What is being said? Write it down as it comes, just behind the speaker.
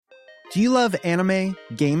Do you love anime,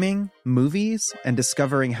 gaming, movies, and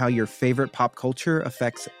discovering how your favorite pop culture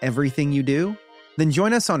affects everything you do? Then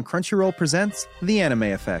join us on Crunchyroll Presents The Anime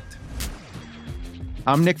Effect.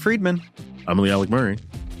 I'm Nick Friedman. I'm Lee Alec Murray.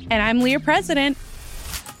 And I'm Leah President.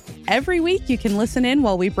 Every week you can listen in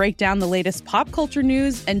while we break down the latest pop culture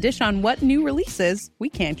news and dish on what new releases we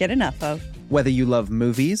can't get enough of. Whether you love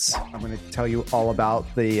movies, I'm going to tell you all about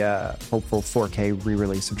the hopeful 4K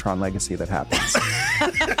re-release of Tron Legacy that happens.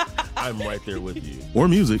 I'm right there with you. Or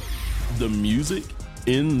music. The music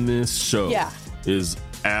in this show is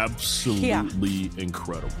absolutely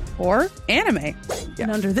incredible. Or anime. And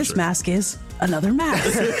under this mask is another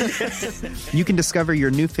mask. you can discover your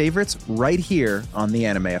new favorites right here on The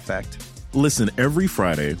Anime Effect. Listen every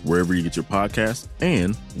Friday wherever you get your podcast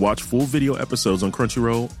and watch full video episodes on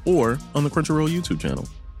Crunchyroll or on the Crunchyroll YouTube channel.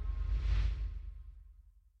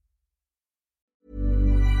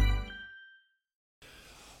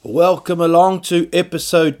 Welcome along to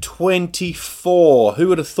episode 24. Who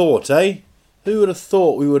would have thought, eh? Who would have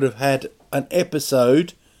thought we would have had an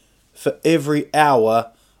episode for every hour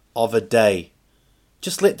of a day?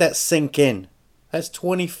 Just let that sink in. That's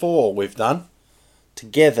 24 we've done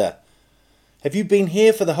together. Have you been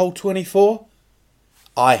here for the whole 24?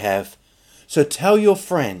 I have. So tell your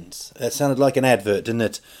friends. That sounded like an advert, didn't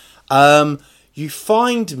it? You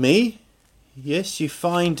find me. Yes, you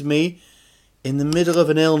find me in the middle of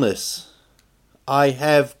an illness. I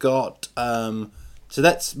have got... so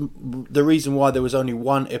that's the reason why there was only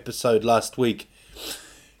one episode last week.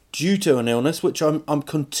 Due to an illness, which I'm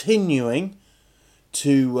continuing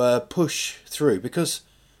to push through. Because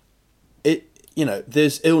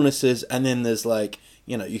there's illnesses, and then there's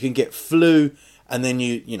you can get flu, and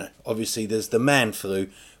then obviously there's the man flu,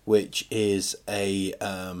 which is it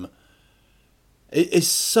is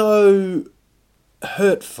so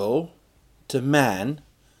hurtful to man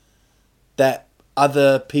that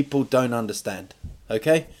other people don't understand.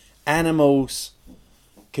 Okay? Animals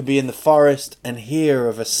can be in the forest and hear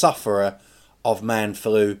of a sufferer of man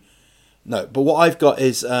flu. No, but what I've got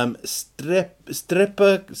is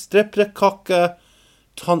streptococcus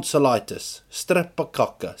tonsillitis.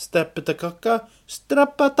 Streptococcus.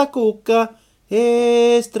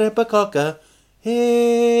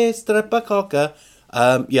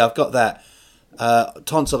 I've got that.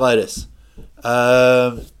 Tonsillitis.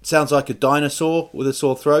 Sounds like a dinosaur with a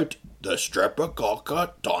sore throat. The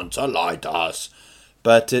Streptococcus tonsillitis.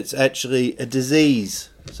 But it's actually a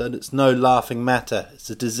disease. So it's no laughing matter.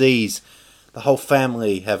 It's a disease. The whole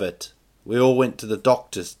family have it. We all went to the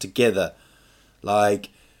doctors together. Like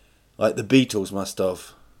the Beatles must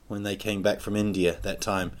have when they came back from India that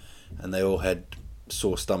time. And they all had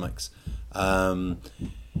sore stomachs. But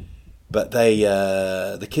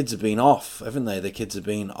the kids have been off, haven't they? The kids have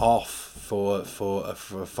been off for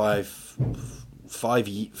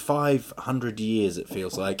 500 years, it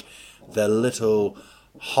feels like. They're little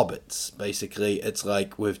hobbits, basically. It's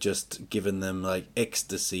like we've just given them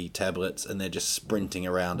ecstasy tablets and they're just sprinting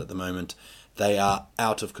around at the moment. They are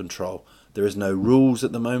out of control. There is no rules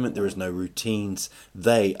at the moment. There is no routines.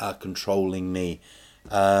 They are controlling me.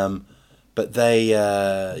 But they,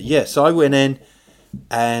 so I went in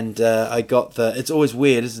and I got it's always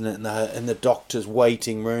weird, isn't it, in the doctor's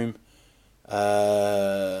waiting room,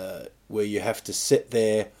 where you have to sit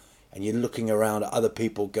there and you're looking around at other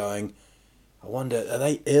people going, I wonder, are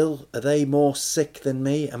they ill? Are they more sick than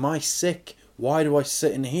me? Am I sick? Why do I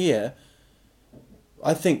sit in here?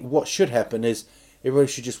 I think what should happen is everybody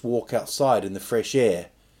should just walk outside in the fresh air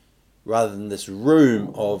rather than this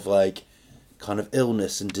room of kind of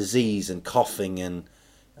illness and disease and coughing and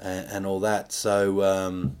all that. So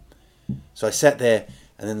I sat there,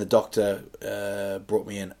 and then the doctor brought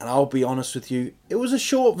me in. And I'll be honest with you, it was a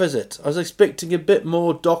short visit. I was expecting a bit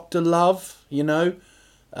more doctor love,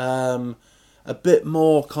 a bit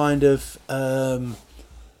more kind of,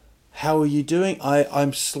 how are you doing?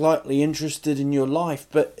 I'm slightly interested in your life.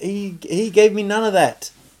 But he gave me none of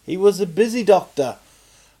that. He was a busy doctor.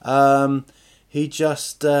 He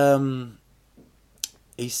just,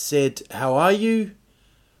 he said, how are you?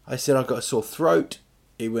 I said, I've got a sore throat.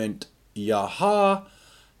 He went, yaha.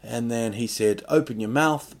 And then he said, open your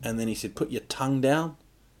mouth. And then he said, put your tongue down,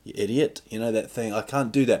 you idiot. You know that thing? I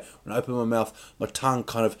can't do that. When I open my mouth, my tongue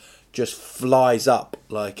kind of just flies up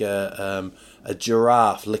like a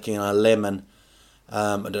giraffe licking a lemon.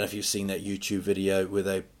 I don't know if you've seen that YouTube video where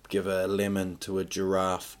they give a lemon to a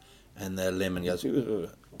giraffe and the lemon goes...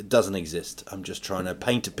 It doesn't exist. I'm just trying to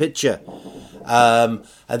paint a picture. And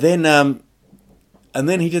then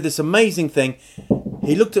he did this amazing thing.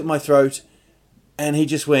 He looked at my throat and he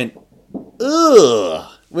just went,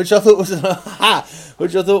 ugh. which I thought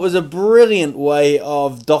was a brilliant way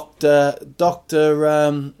of doctor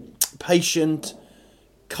patient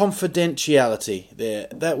confidentiality there.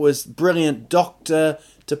 That was brilliant. Doctor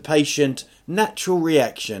to patient, natural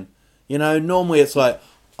reaction. You know, normally it's like,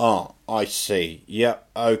 oh, I see. Yeah,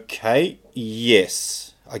 okay,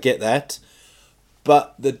 yes, I get that.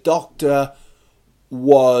 But the doctor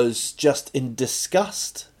was just in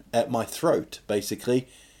disgust at my throat, basically.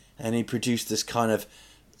 And he produced this kind of,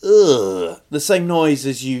 the same noise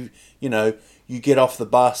as you get off the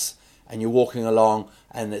bus and you're walking along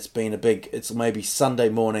and it's maybe Sunday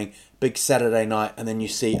morning, big Saturday night, and then you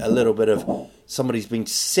see a little bit of somebody's been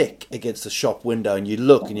sick against the shop window and you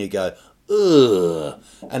look and you go, ugh.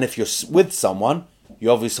 And if you're with someone,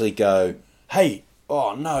 you obviously go, hey,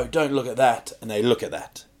 oh no, don't look at that. And they look at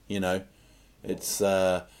that, you know. It's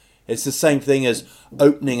the same thing as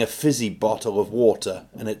opening a fizzy bottle of water,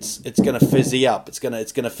 and it's going to fizzy up. It's going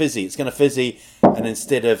to fizzy, and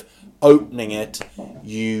instead of opening it,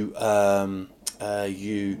 you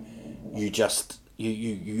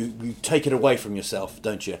take it away from yourself,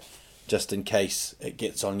 don't you? Just in case it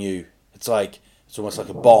gets on you. It's almost like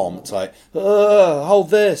a bomb. It's like,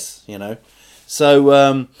 hold this, you know.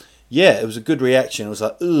 So it was a good reaction. It was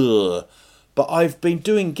like, ugh. But I've been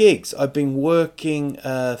doing gigs. I've been working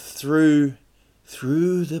through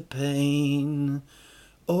the pain.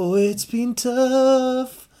 Oh, it's been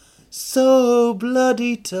tough, so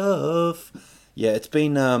bloody tough. Yeah, it's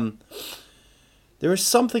been. There is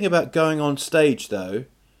something about going on stage though,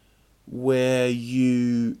 where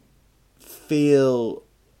you feel.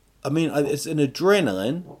 I mean, it's an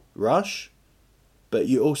adrenaline rush, but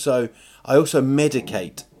I also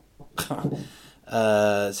medicate.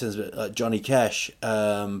 Sounds a bit like Johnny Cash,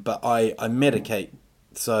 but I medicate.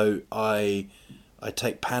 So I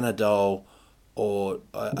take Panadol, or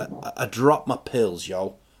I drop my pills,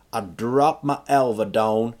 yo. I drop my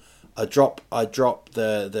Elvadone. I drop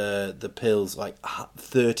the pills like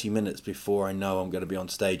 30 minutes before I know I'm going to be on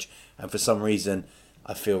stage, and for some reason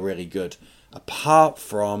I feel really good. Apart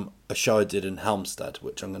from a show I did in Halmstad,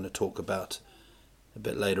 which I'm going to talk about a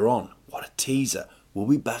bit later on. What a teaser. We'll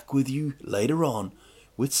be back with you later on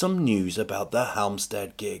with some news about the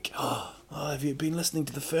Halmstad gig. Oh, have you been listening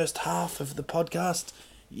to the first half of the podcast?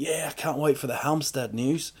 Yeah, I can't wait for the Halmstad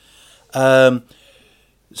news. So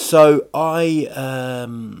I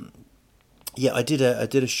did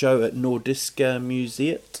a show at Nordiska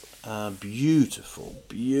Museet.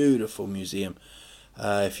 Beautiful museum.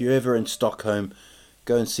 If you're ever in Stockholm,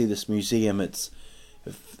 go and see this museum. It's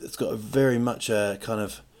got a very much a kind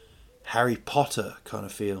of Harry Potter kind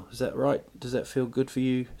of feel. Is that right? Does that feel good for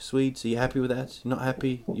you, Swedes? Are you happy with that? You're not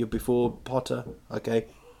happy? You're before Potter? Okay.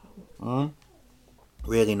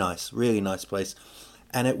 Really nice place.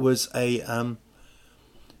 And it was a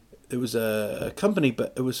company,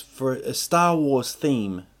 but it was for a Star Wars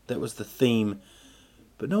theme. That was the theme.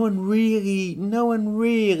 But no one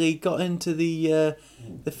really got into the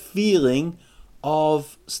feeling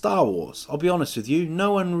of Star Wars. I'll be honest with you.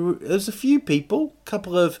 There's a few people,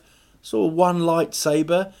 couple of sort of one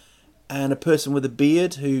lightsaber and a person with a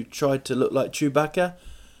beard who tried to look like Chewbacca.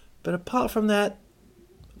 But apart from that,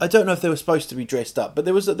 I don't know if they were supposed to be dressed up, but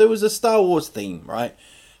there was a Star Wars theme, right?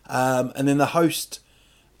 And then the host,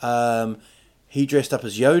 he dressed up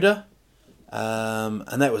as Yoda.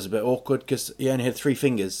 And that was a bit awkward because he only had 3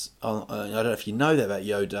 fingers. I don't know if you know that about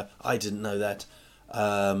Yoda. I didn't know that.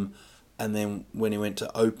 And then when he went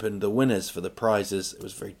to open the winners for the prizes, it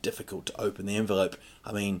was very difficult to open the envelope.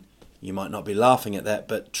 I mean, you might not be laughing at that,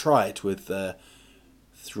 but try it with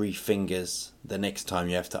 3 fingers the next time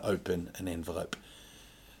you have to open an envelope.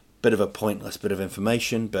 Bit of a pointless bit of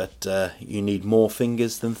information, but you need more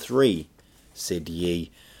fingers than 3, said ye.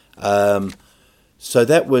 So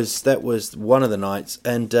that was one of the nights,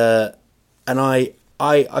 and I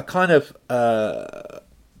kind of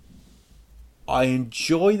I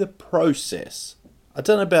enjoy the process. I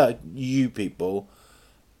don't know about you people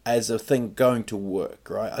as a thing going to work,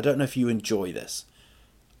 right? I don't know if you enjoy this.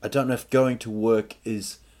 I don't know if going to work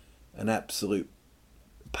is an absolute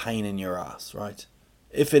pain in your ass, right?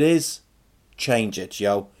 If it is, change it,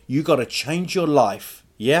 yo. You got to change your life,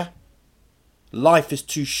 yeah? Life is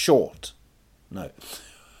too short. No.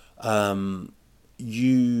 I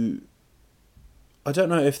don't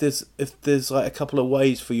know if there's like a couple of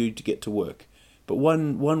ways for you to get to work, but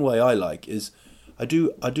one way I like is I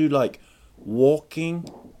do like walking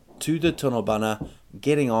to the tunnelbana,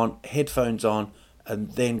 getting on, headphones on,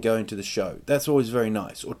 and then going to the show. That's always very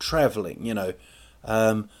nice. Or traveling, you know.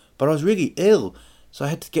 But I was really ill, so I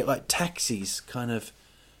had to get like taxis, kind of.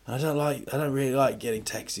 And I don't really like getting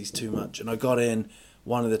taxis too much. And I got in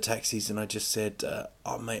one of the taxis, and I just said,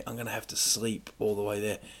 "Oh mate, I'm gonna have to sleep all the way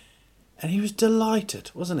there," and he was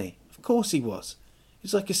delighted, wasn't he? Of course he was.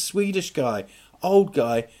 He's like a Swedish guy, old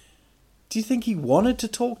guy. Do you think he wanted to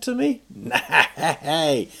talk to me?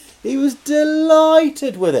 Nah, he was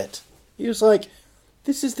delighted with it. He was like,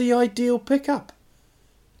 "This is the ideal pickup.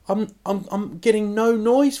 I'm getting no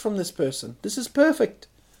noise from this person. This is perfect."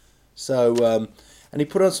 So, and he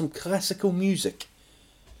put on some classical music,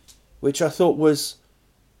 which I thought was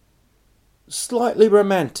slightly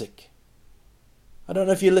romantic. I don't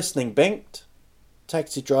know if you're listening, Bengt,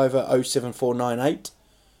 taxi driver 07498,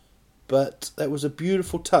 but that was a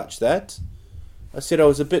beautiful touch, that. I said I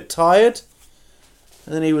was a bit tired,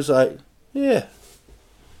 and then he was like, "Yeah."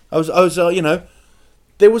 I was,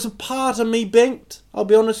 there was a part of me, Bengt, I'll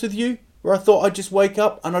be honest with you, where I thought I'd just wake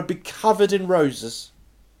up and I'd be covered in roses.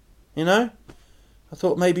 You know? I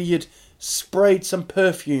thought maybe you'd sprayed some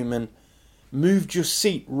perfume and moved your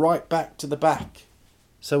seat right back to the back.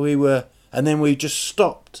 And then we just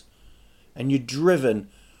stopped, and you'd driven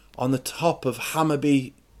on the top of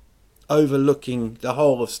Hammarby, overlooking the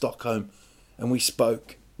whole of Stockholm, and we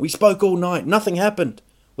spoke. We spoke all night. Nothing happened.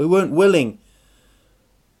 We weren't willing.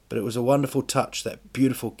 But it was a wonderful touch, that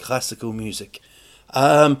beautiful classical music.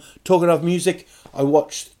 Talking of music, I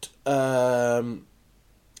watched the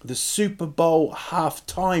Super Bowl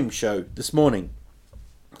halftime show this morning.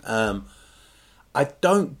 I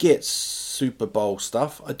don't get Super Bowl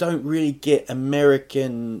stuff. I don't really get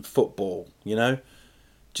American football, you know.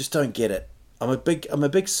 Just don't get it. I'm a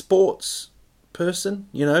big sports person,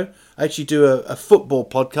 you know. I actually do a football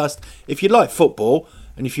podcast. If you like football,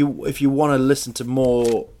 and if you want to listen to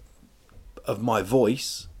more of my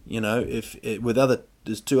voice, you know,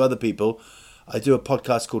 there's two other people, I do a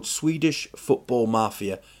podcast called Swedish Football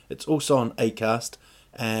Mafia. It's also on Acast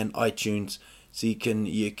and iTunes, so you can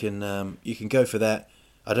go for that.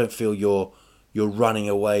 I don't feel you're running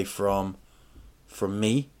away from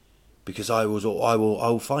me, because I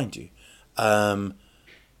will find you.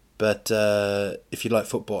 But if you like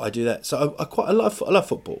football, I do that. So I love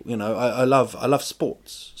football. You know, I love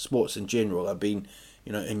sports in general. I've been,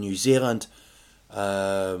 you know, in New Zealand.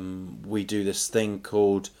 We do this thing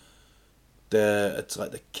called it's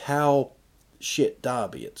like the cow shit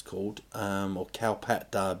derby. It's called or cow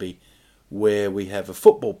pat derby, where we have a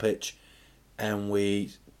football pitch, and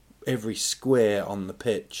every square on the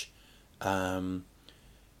pitch,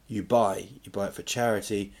 you buy it for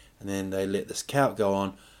charity, and then they let this cow go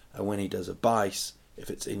on. And when he does a bice, if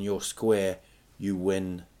it's in your square, you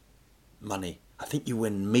win money. I think you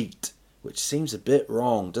win meat, which seems a bit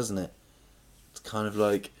wrong, doesn't it? It's kind of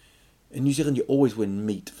like, in New Zealand, you always win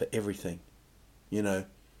meat for everything. You know,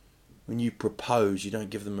 when you propose, you don't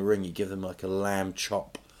give them a ring, you give them like a lamb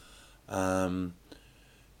chop. Where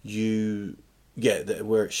it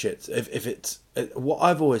shits. What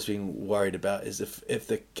I've always been worried about is if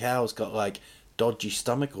the cow's got like dodgy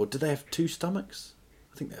stomach, or do they have two stomachs?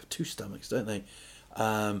 I think they have two stomachs, don't they?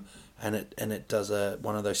 And it does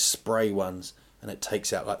one of those spray ones, and it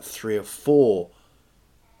takes out like 3 or 4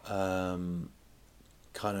 kind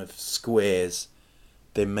of squares.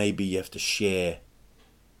 Then maybe you have to share.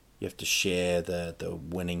 You have to share the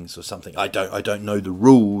winnings or something. I don't know the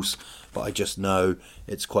rules, but I just know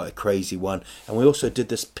it's quite a crazy one. And we also did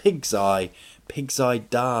this pig's eye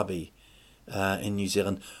derby in New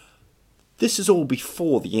Zealand. This is all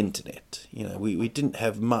before the internet. You know, we didn't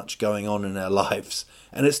have much going on in our lives.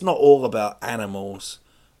 And it's not all about animals.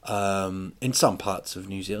 In some parts of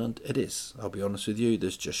New Zealand, it is. I'll be honest with you.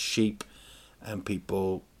 There's just sheep, and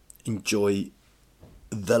people enjoy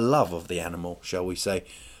the love of the animal, shall we say.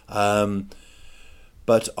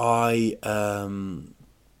 But my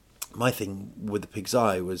thing with the pig's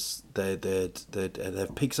eye was they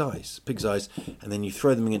have pig's eyes, and then you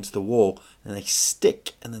throw them against the wall, and they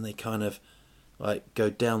stick, and then they kind of like go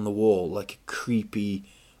down the wall like a creepy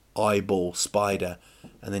eyeball spider,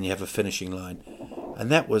 and then you have a finishing line. And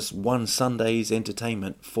that was one Sunday's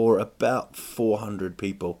entertainment for about 400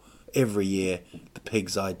 people every year, the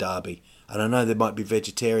pig's eye derby. And I know there might be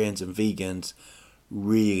vegetarians and vegans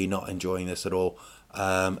really not enjoying this at all,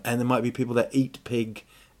 and there might be people that eat pig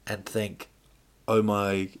and think, oh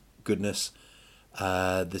my goodness,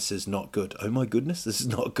 this is not good. Oh my goodness, this is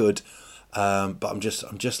not good. But I'm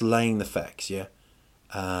just laying the facts, yeah.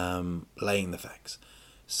 Laying the facts.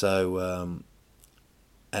 So,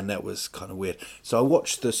 and that was kind of weird. So I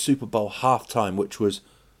watched the Super Bowl halftime, which was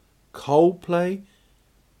Coldplay,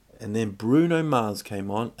 and then Bruno Mars came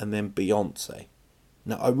on, and then Beyonce.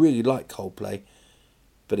 Now I really like Coldplay,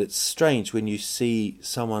 but it's strange when you see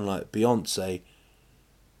someone like Beyonce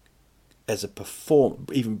as a perform,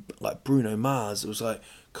 even like Bruno Mars, it was like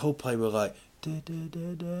Coldplay were like da, da,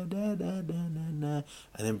 da, da, da, da, da, da,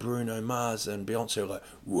 and then Bruno Mars and Beyonce were like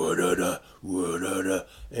wa-da-da, wa-da-da.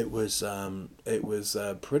 It was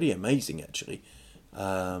pretty amazing actually,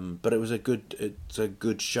 but it's a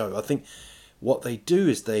good show. I think what they do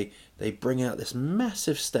is they bring out this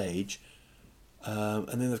massive stage, and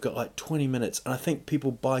then they've got like 20 minutes, and I think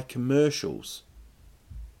people buy commercials.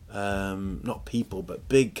 Not people, but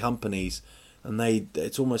big companies, and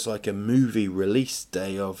it's almost like a movie release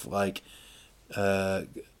day of like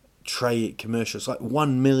trade commercials, like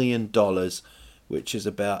 $1 million, which is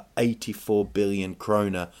about 84 billion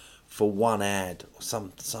kroner for one ad, or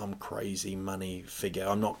some crazy money figure.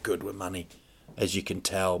 I'm not good with money, as you can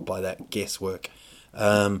tell by that guesswork.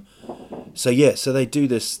 So they do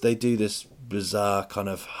this bizarre kind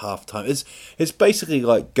of halftime. It's basically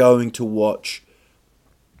like going to watch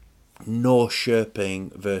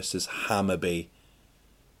Norrköping versus Hammarby,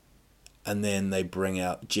 and then they bring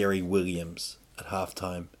out Jerry Williams at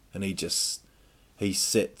halftime, and he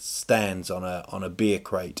stands on a beer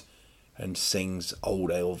crate and sings old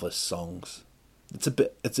Elvis songs. It's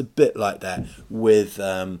a bit like that with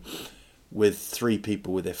three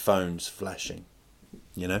people with their phones flashing,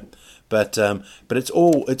 you know. But it's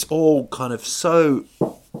all kind of such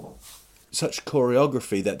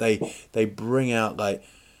choreography that they bring out like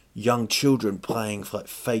young children playing like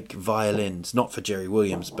fake violins, not for Jerry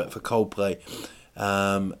Williams but for Coldplay,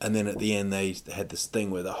 and then at the end they had this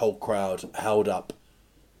thing where the whole crowd held up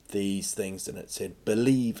these things and it said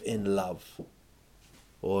 "Believe in love,"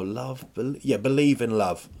 or "Believe in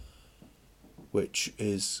love," which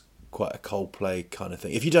is quite a Coldplay kind of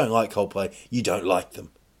thing. If you don't like Coldplay, you don't like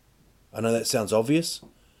them. I know that sounds obvious,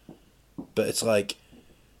 but it's like,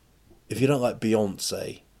 if you don't like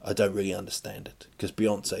Beyonce, I don't really understand it, because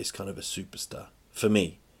Beyonce is kind of a superstar for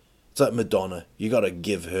me. It's like Madonna. You got to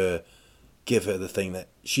give her the thing that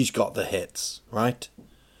she's got, the hits, right?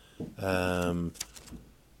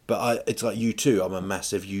 But it's like U2. I'm a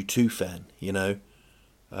massive U2 fan, you know.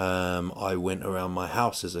 I went around my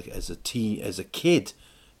house as a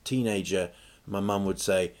teenager. My mum would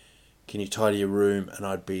say, "Can you tidy your room?" And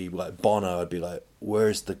I'd be like Bono. I'd be like,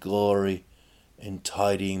 "Where's the glory in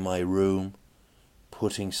tidying my room?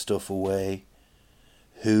 Putting stuff away.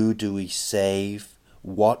 Who do we save?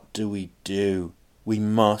 What do we do? We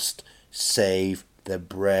must save the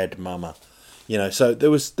bread, mama." You know, so there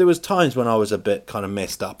was times when I was a bit kind of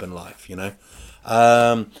messed up in life, you know.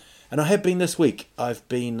 And I have been this week. I've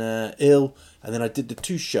been ill, and then I did the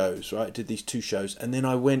two shows, right? I did these two shows, and then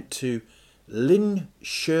I went to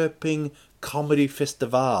Linköping Comedy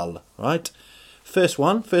Festival, right? First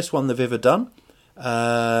one they've ever done.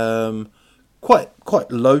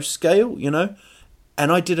 Quite low scale, you know,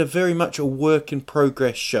 and I did very much a work in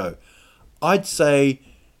progress show. I'd say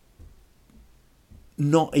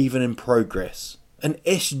not even in progress, an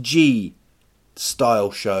SG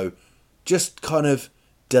style show, just kind of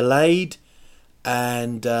delayed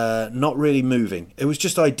and not really moving. It was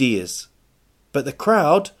just ideas, but the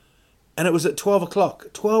crowd, and it was at 12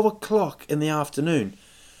 o'clock in the afternoon.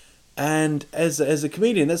 And as a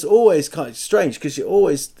comedian, that's always kind of strange, because you're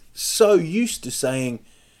always so used to saying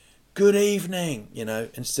good evening, you know,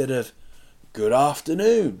 instead of good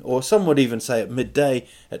afternoon. Or some would even say at midday,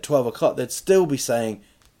 at 12 o'clock, they'd still be saying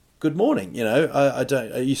good morning, you know. I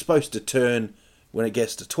don't. Are you supposed to turn when it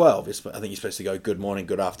gets to 12? I think you're supposed to go good morning,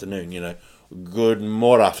 good afternoon, you know. Good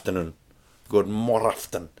more afternoon. Good more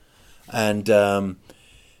afternoon. And I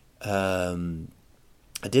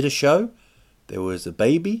did a show. There was a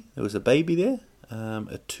baby there,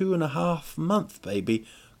 a 2.5-month baby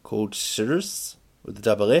called Sirius with the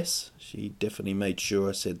double S. She definitely made sure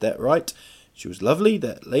I said that right. She was lovely,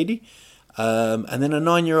 that lady. And then a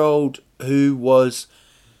 9-year-old who was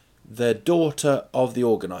the daughter of the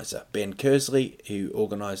organiser, Ben Kersley, who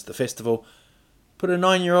organised the festival, put a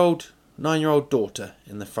 9-year-old daughter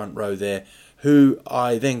in the front row there, who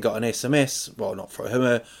I then got an SMS, well, not from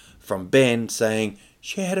her, from Ben, saying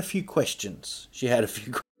she had a few questions. Say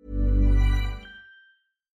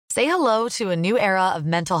hello to a new era of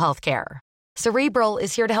mental health care. Cerebral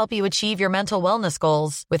is here to help you achieve your mental wellness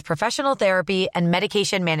goals with professional therapy and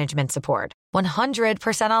medication management support.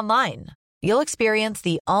 100% online. You'll experience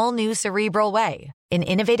the all-new Cerebral Way, an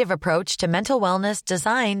innovative approach to mental wellness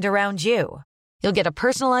designed around you. You'll get a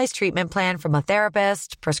personalized treatment plan from a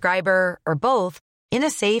therapist, prescriber, or both in a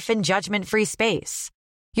safe and judgment-free space.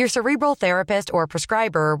 Your Cerebral therapist or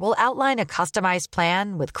prescriber will outline a customized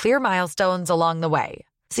plan with clear milestones along the way,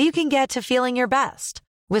 so you can get to feeling your best.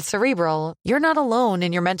 With Cerebral, you're not alone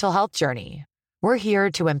in your mental health journey. We're here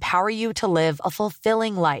to empower you to live a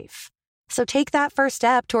fulfilling life. So take that first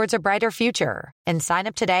step towards a brighter future and sign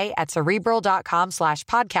up today at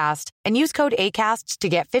Cerebral.com/podcast and use code ACAST to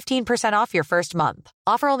get 15% off your first month.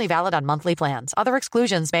 Offer only valid on monthly plans. Other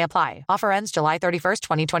exclusions may apply. Offer ends July 31st,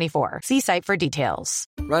 2024. See site for details.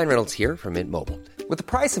 Ryan Reynolds here from Mint Mobile. With the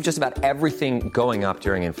price of just about everything going up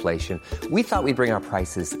during inflation, we thought we'd bring our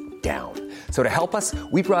prices down. So to help us,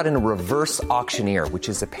 we brought in a reverse auctioneer, which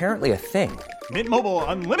is apparently a thing. Mint Mobile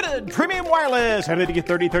Unlimited Premium Wireless. How to get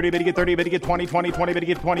 30, 30, bit to get 30, bit to get 20, 20, 20, bit to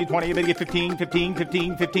get 20, 20, bit to get 15, 15,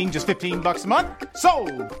 15, 15, just $15 a month?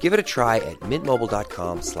 Sold! Give it a try at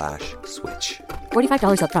mintmobile.com/switch.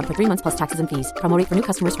 $45 up front for 3 months plus taxes and fees. Promo rate for new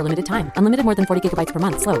customers for limited time. Unlimited more than 40 gigabytes per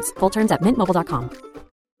month. Slows full terms at mintmobile.com.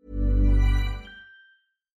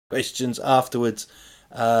 Questions afterwards.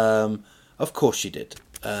 Of course she did.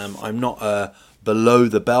 I'm not a below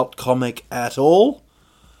the belt comic at all,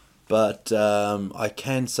 but I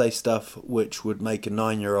can say stuff which would make a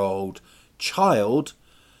 9-year-old child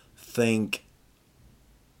think,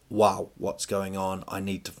 wow, what's going on? I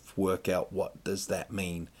need to work out what does that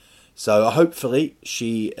mean. So hopefully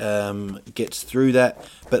she gets through that.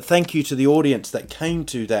 But thank you to the audience that came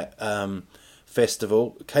to that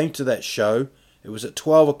festival, came to that show. It was at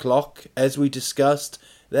 12 o'clock, as we discussed.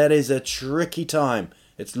 That is a tricky time.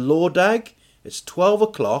 It's Lordag. It's 12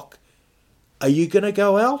 o'clock. Are you going to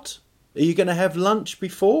go out? Are you going to have lunch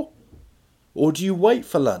before? Or do you wait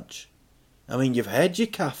for lunch? I mean, you've had your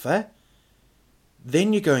cafe.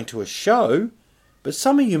 Then you're going to a show. But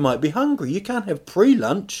some of you might be hungry. You can't have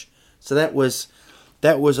pre-lunch. So that was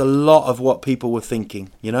a lot of what people were thinking,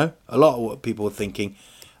 you know? A lot of what people were thinking.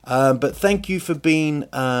 But thank you for being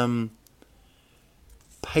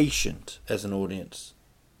patient as an audience,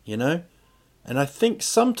 you know? And I think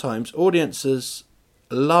sometimes audiences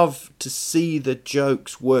love to see the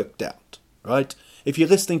jokes worked out, right? If you're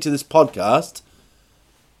listening to this podcast,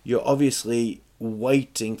 you're obviously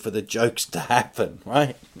waiting for the jokes to happen,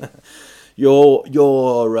 right?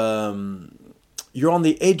 You're on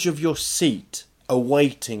the edge of your seat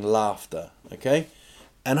awaiting laughter, okay?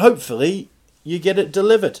 And hopefully you get it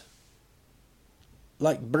delivered.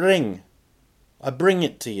 Like I bring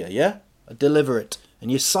it to you, yeah? I deliver it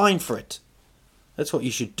and you sign for it. That's what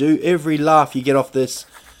you should do. Every laugh you get off this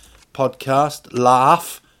podcast,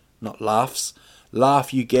 laugh, not laughs,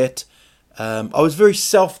 laugh you get. I was very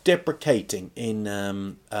self-deprecating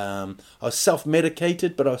I was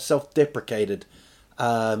self-medicated, but I was self-deprecated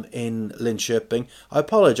in Linköping. I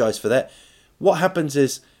apologise for that. What happens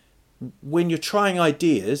is when you're trying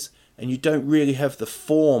ideas and you don't really have the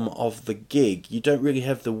form of the gig, you don't really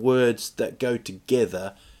have the words that go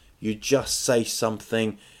together, you just say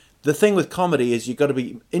something. The thing with comedy is you've got to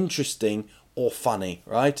be interesting or funny,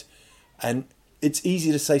 right? And it's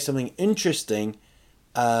easy to say something interesting,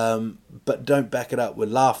 but don't back it up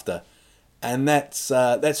with laughter. And that's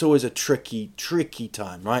always a tricky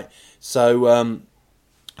time, right? So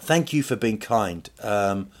thank you for being kind.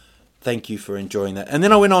 Thank you for enjoying that. And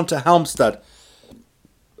then I went on to Halmstad.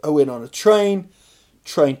 I went on a train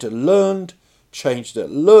to Lund, changed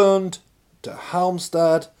at Lund to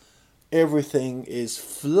Halmstad. Everything is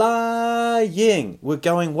flying. We're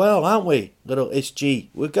going well, aren't we? Little SG.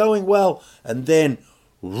 We're going well. And then,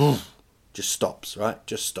 just stops, right?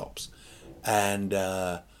 Just stops. And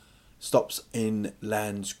stops in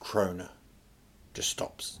Landskrona. Just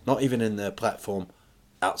stops. Not even in the platform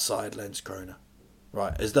outside Landskrona.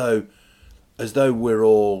 Right? As though we're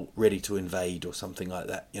all ready to invade or something like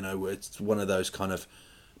that. You know, where it's one of those kind of,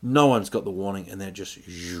 no one's got the warning and then it just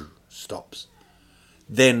stops.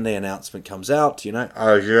 Then the announcement comes out, you know.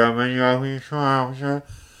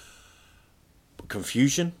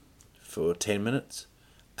 Confusion for 10 minutes.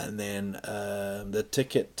 And then the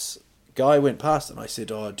ticket guy went past and I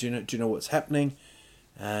said, "Oh, do you know what's happening?"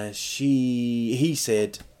 He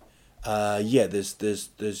said, "Yeah,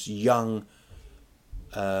 there's young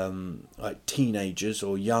like teenagers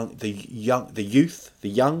or the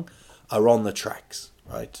young are on the tracks,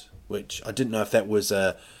 right?" Which I didn't know if that was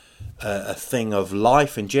a thing of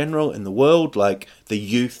life in general in the world, like the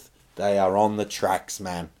youth, they are on the tracks,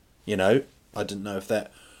 man. You know, I didn't know if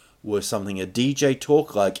that was something a DJ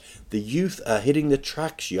talk, like the youth are hitting the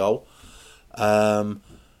tracks, yo.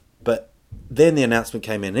 But then the announcement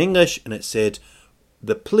came in English and it said,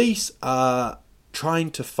 the police are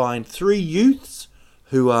trying to find 3 youths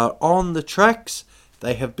who are on the tracks.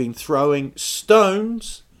 They have been throwing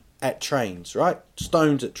stones at trains, right?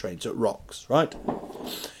 Stones at trains, at rocks, right?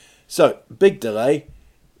 So, big delay.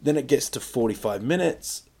 Then it gets to 45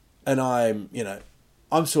 minutes and I'm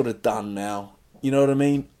sort of done now. You know what I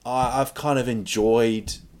mean? I've kind of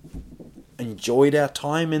enjoyed our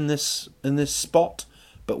time in this spot,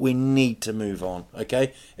 but we need to move on,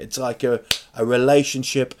 okay? It's like a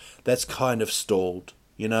relationship that's kind of stalled,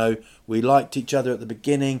 you know? We liked each other at the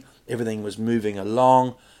beginning, everything was moving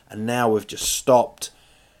along, and now we've just stopped.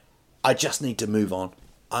 I just need to move on.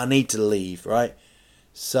 I need to leave, right?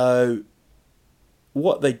 So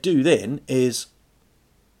what they do then is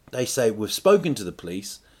they say, we've spoken to the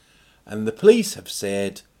police, and the police have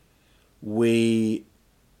said, we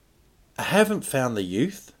haven't found the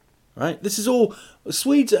youth, right? This is all,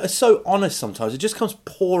 Swedes are so honest sometimes. It just comes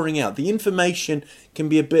pouring out. The information can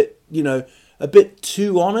be a bit, you know, a bit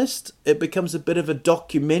too honest. It becomes a bit of a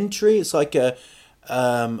documentary. It's like a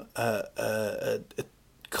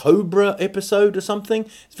Cobra episode or something.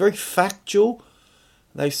 It's very factual.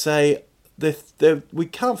 They say we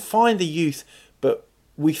can't find the youth, but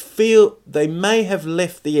we feel they may have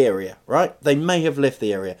left the area, right? They may have left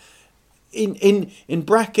the area. In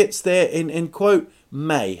brackets there, in quote,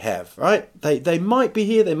 may have, right? They might be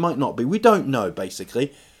here, they might not be. We don't know,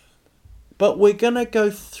 basically. But we're going to go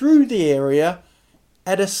through the area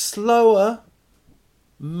at a slower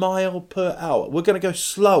mile per hour. We're going to go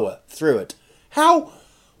slower through it. How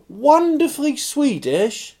wonderfully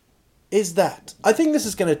Swedish is that? I think this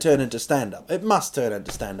is going to turn into stand-up. It must turn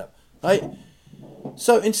into stand-up, right?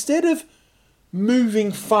 So instead of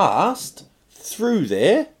moving fast through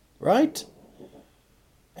there, right,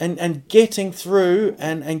 and getting through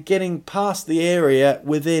and getting past the area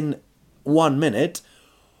within 1 minute,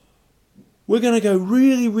 we're going to go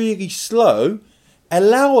really, really slow,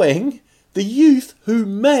 allowing the youth who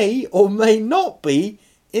may or may not be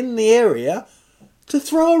in the area to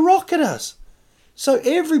throw a rock at us. So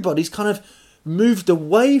everybody's kind of moved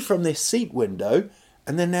away from their seat window,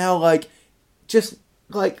 and they're now just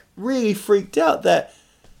really freaked out that,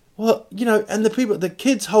 well, you know, and the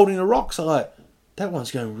kids holding the rocks are like, that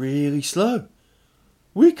one's going really slow.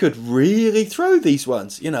 We could really throw these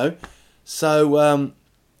ones, you know. So,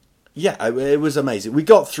 yeah, it was amazing. We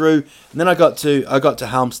got through, and then I got to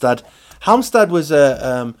Halmstad. Halmstad was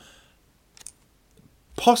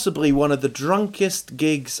possibly one of the drunkest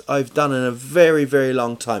gigs I've done in a very, very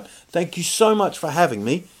long time. Thank you so much for having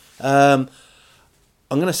me. I'm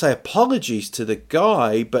going to say apologies to the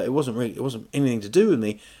guy, but it wasn't anything to do with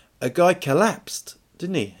me. A guy collapsed,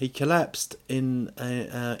 didn't he? He collapsed in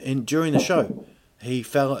during the show. He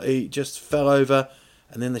just fell over,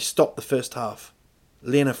 and then they stopped the first half.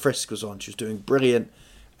 Lena Frisk was on; she was doing brilliant,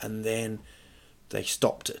 and then they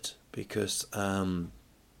stopped it because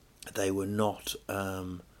they were not,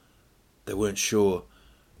 they weren't sure,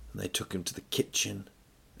 and they took him to the kitchen,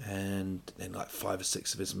 and then 5 or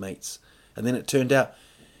 6 of his mates, and then it turned out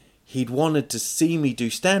he'd wanted to see me do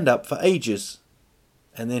stand-up for ages,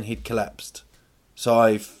 and then he'd collapsed. So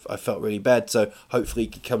I felt really bad. So hopefully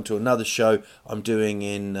he could come to another show I'm doing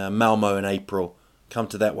in Malmo in April. Come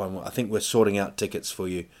to that one. I think we're sorting out tickets for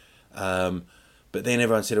you. But then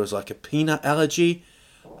everyone said it was like a peanut allergy.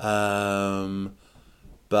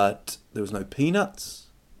 But there was no peanuts.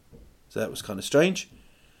 So that was kind of strange.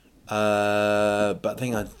 But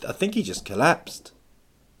I think he just collapsed.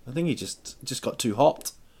 I think he just got too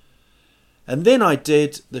hot. And then I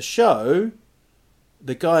did the show.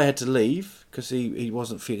 The guy had to leave because he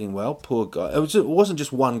wasn't feeling well. Poor guy. It wasn't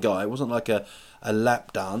just one guy. It wasn't like a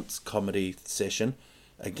lap dance comedy session.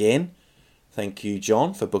 Again, thank you,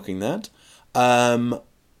 John, for booking that. I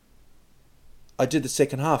did the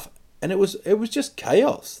second half, and it was just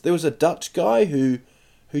chaos. There was a Dutch guy who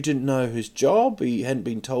didn't know his job. He hadn't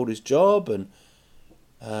been told his job, and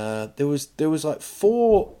there was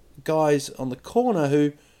 4 guys on the corner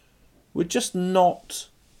who were just not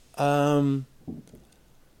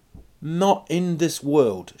in this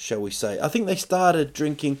world, shall we say. I think they started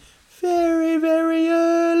drinking very, very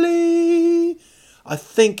early. I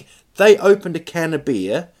think they opened a can of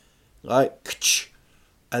beer,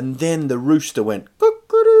 and then the rooster went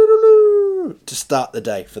to start the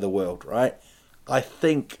day for the world, right? I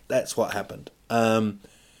think that's what happened.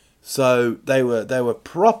 So they were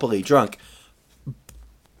properly drunk.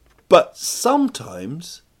 But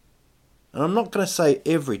sometimes, and I'm not going to say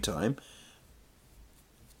every time,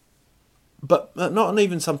 but not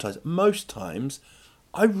even sometimes, most times,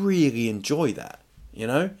 I really enjoy that, you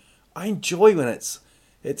know? I enjoy when it's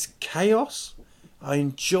chaos. I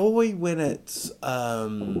enjoy when it's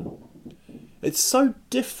so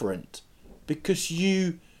different because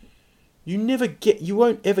you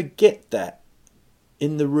won't ever get that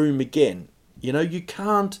in the room again. You know, you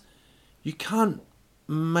can't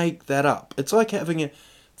make that up. It's like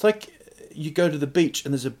it's like you go to the beach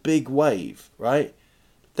and there's a big wave, right?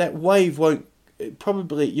 That wave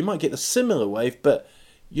you might get a similar wave, but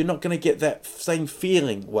you're not going to get that same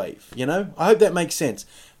feeling wave. You know, I hope that makes sense.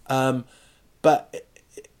 But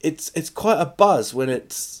it's quite a buzz when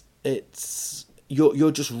it's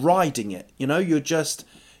you're just riding it. You know, you're just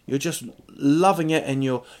loving it, and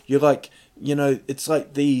you're like, you know, it's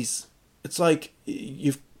like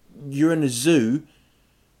you're in a zoo,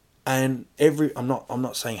 and I'm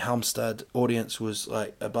not saying Halmstad audience was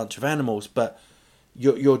like a bunch of animals, but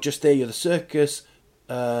you're just there. You're the circus,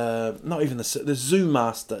 not even the zoo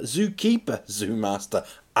master, zoo master.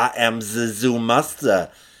 I am the zoo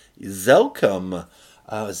master. Welcome.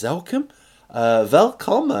 Welcome.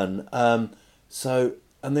 So,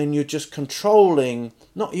 and then you're just controlling.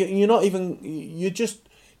 You're just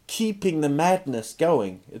keeping the madness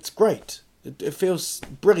going. It's great. It feels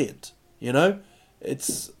brilliant. You know,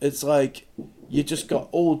 it's like you just got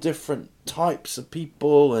all different types of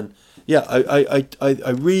people, and yeah, I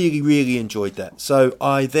really, really enjoyed that. So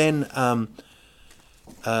I then,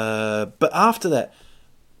 but after that,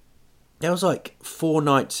 there was like 4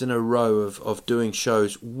 nights in a row of doing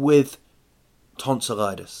shows with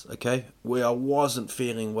tonsillitis, okay, where I wasn't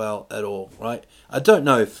feeling well at all, right? I don't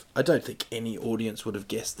think any audience would have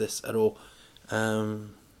guessed this at all. I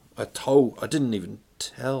didn't even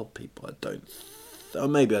tell people, or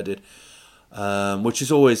maybe I did, which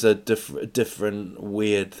is always a different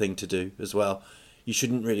weird thing to do as well. You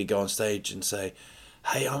shouldn't really go on stage and say,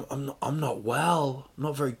 hey, I'm not well, I'm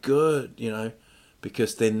not very good, you know,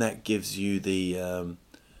 because then that gives you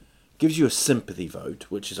a sympathy vote,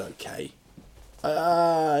 which is okay.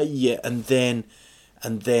 Yeah, and then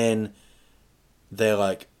they're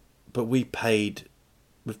like, but we've paid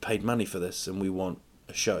money for this, and we want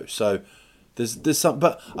a show. So there's some,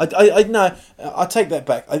 but I no, I take that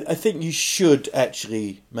back. I think you should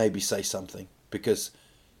actually maybe say something, because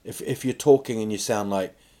if you're talking and you sound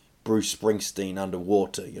like Bruce Springsteen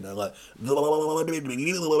underwater, you know, like,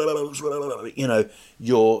 you know,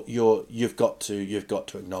 you've got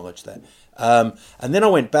to acknowledge that. And then I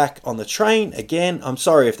went back on the train again. I'm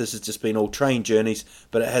sorry if this has just been all train journeys,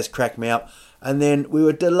 but it has cracked me up. And then we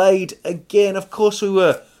were delayed again. Of course we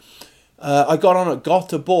were. I got on at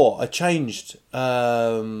Göteborg. I changed.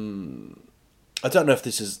 I don't know if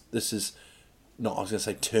this is not. I was going to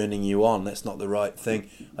say turning you on. That's not the right thing.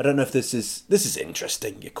 I don't know if this is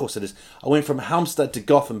interesting. Of course it is. I went from Halmstad to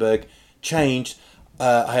Gothenburg. Changed.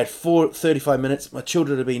 I had 35 minutes. My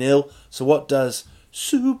children had been ill. So what does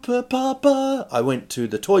Super Papa? I went to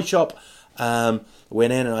the toy shop.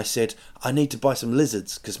 Went in and I said, I need to buy some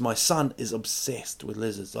lizards, because my son is obsessed with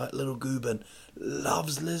lizards. Like little Gooben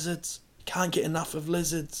loves lizards. Can't get enough of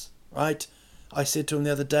lizards, right? I said to him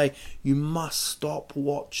the other day, you must stop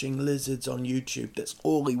watching lizards on YouTube. That's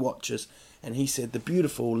all he watches. And he said the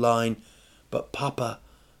beautiful line, but Papa,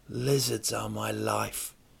 lizards are my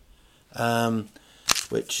life.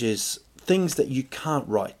 Which is things that you can't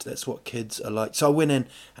write. That's what kids are like. So I went in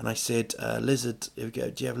and I said, lizard, here we go,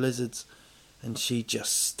 do you have lizards? And she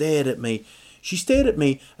just stared at me. She stared at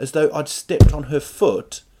me as though I'd stepped on her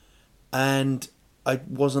foot and I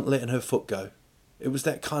wasn't letting her foot go. It was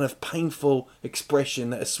that kind of painful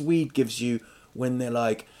expression that a Swede gives you when they're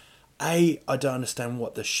like, A, I don't understand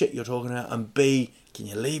what the shit you're talking about, and B, can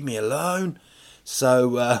you leave me alone?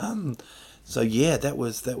 So yeah, that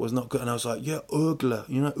was not good. And I was like, yeah, Ugla,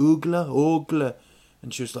 you know, Ugla.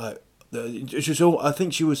 And she was like, I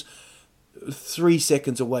think she was 3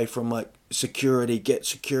 seconds away from like, security, get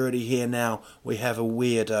security here now, we have a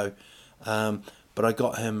weirdo. But I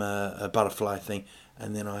got him a butterfly thing,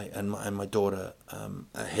 and then my daughter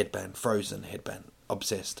a headband, Frozen headband,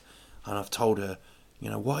 obsessed. And I've told her, you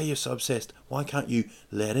know, why are you so obsessed? Why can't you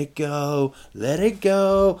let it go? Let it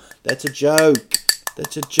go. That's a joke.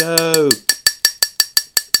 That's a joke.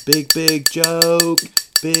 Big joke.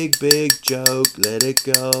 Big joke. Let it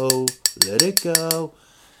go. Let it go.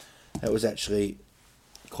 That was actually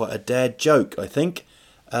quite a dad joke, I think.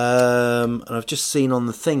 And I've just seen on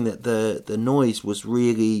the thing that the noise was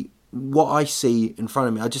really what I see in front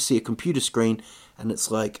of me. I just see a computer screen, and it's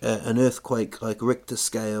like an earthquake, like Richter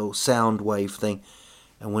scale sound wave thing.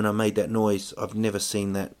 And when I made that noise, I've never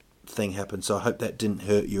seen that thing happen. So I hope that didn't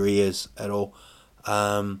hurt your ears at all.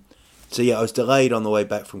 So yeah, I was delayed on the way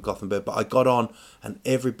back from Gothenburg, but I got on, and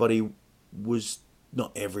everybody was,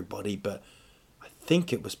 not everybody, but I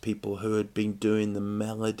think it was people who had been doing the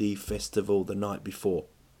Melody Festival the night before.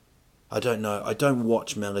 I don't know. I don't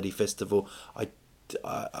watch Melody Festival. I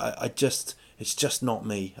just, it's just not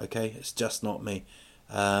me. Okay, it's just not me.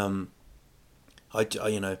 You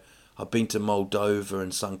know, I've been to Moldova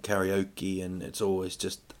and sung karaoke, and it's always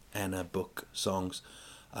just Anna Book songs.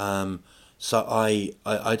 So I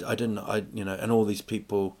didn't, you know, and all these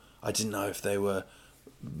people, I didn't know if they were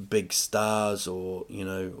big stars, or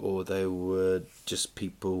or they were just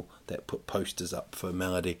people that put posters up for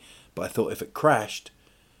Melody. But I thought if it crashed,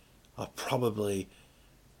 I'd probably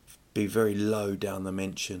be very low down the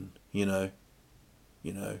mention, be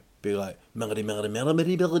like melody,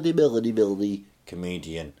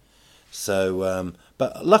 comedian. So,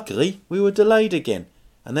 but luckily we were delayed again,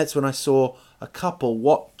 and that's when I saw a couple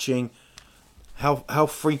watching. How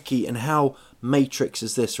freaky and how Matrix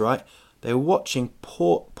is this, right? They were watching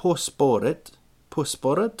Poor Spotted,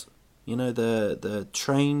 the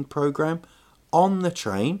train program, on the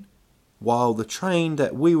train, while the train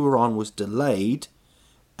that we were on was delayed,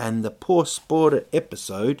 and the Poor Spotted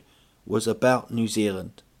episode was about New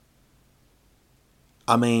Zealand.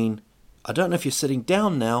 I mean, I don't know if you're sitting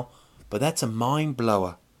down now, but that's a mind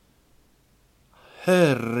blower.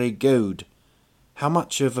 Very good. How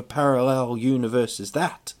much of a parallel universe is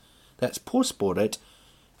that? That's Poor Spotted,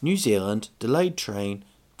 New Zealand, delayed train.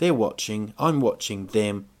 They're watching. I'm watching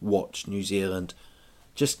them watch New Zealand.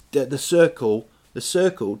 Just the circle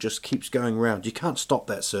just keeps going round. You can't stop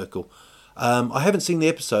that circle. I haven't seen the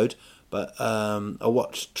episode, but I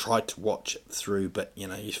tried to watch it through. But you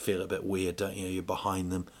feel a bit weird, don't you? You're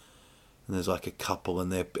behind them, and there's like a couple,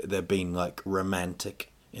 and they're being like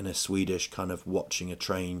romantic in a Swedish kind of watching a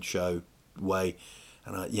train show way.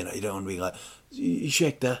 And you don't want to be like, you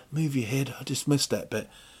shake there, move your head. I just missed that bit,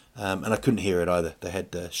 and I couldn't hear it either. They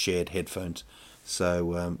had shared headphones,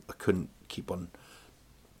 so I couldn't keep on,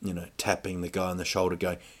 tapping the guy on the shoulder,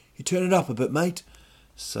 going, "You turn it up a bit, mate."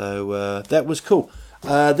 So that was cool.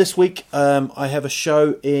 This week I have a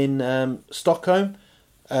show in Stockholm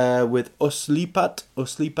with Oslipat.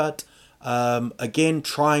 Again,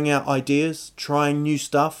 trying out ideas, trying new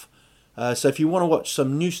stuff. So if you want to watch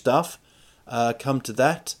some new stuff, come to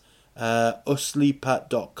that,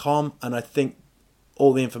 oslipat.com, and I think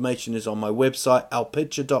all the information is on my website,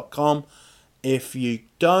 alpitcher.com. If you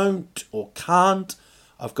don't or can't,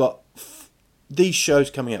 I've got these shows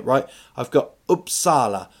coming out, right? I've got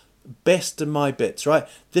Uppsala, Best of My Bits, right?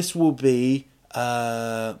 This will be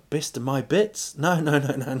Best of My Bits? No.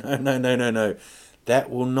 That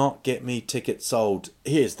will not get me tickets sold.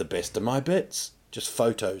 Here's the Best of My Bits. Just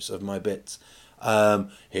photos of my bits.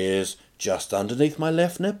 Here's just underneath my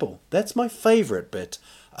left nipple. That's my favourite bit.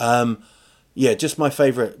 Just my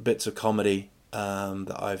favourite bits of comedy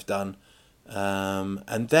that I've done.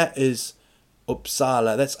 And that is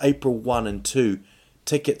Uppsala. That's April 1 and 2.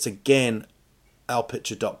 Tickets again,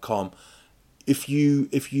 alpitcher.com. If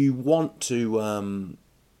you want to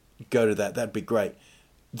go to that, that'd be great.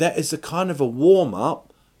 That is a kind of a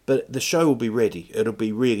warm-up, but the show will be ready. It'll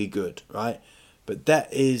be really good, right? But that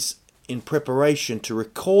is in preparation to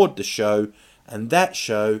record the show, and that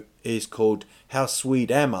show is called How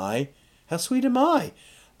Swede Am I? How Swede Am I?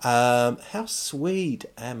 How Swede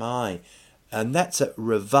Am I? And that's at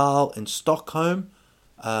Rival in Stockholm.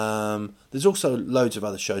 There's also loads of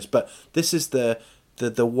other shows, but this is the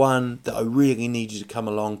one that I really need you to come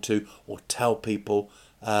along to or tell people.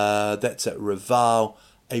 That's at Rival,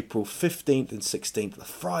 April 15th and 16th, a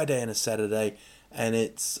Friday and a Saturday, and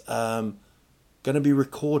it's going to be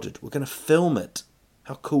recorded. We're going to film it.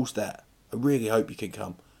 How cool's that? I really hope you can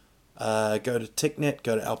come. Go to Ticknet,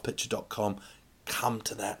 go to alpitcher.com, come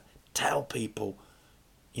to that. Tell people,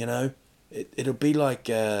 it'll be like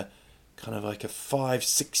kind of like a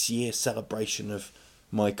 5-6 year celebration of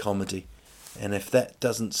my comedy. And if that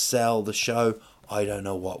doesn't sell the show, I don't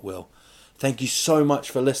know what will. Thank you so much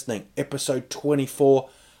for listening. Episode 24.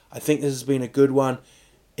 I think this has been a good one.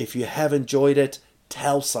 If you have enjoyed it,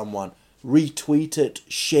 tell someone. Retweet it,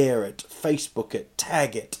 share it, Facebook it,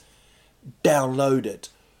 tag it, download it,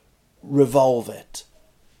 revolve it,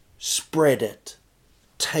 spread it,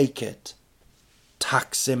 take it.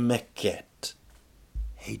 Tack så mycket.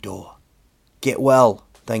 Hej då. Get well.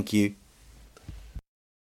 Thank you.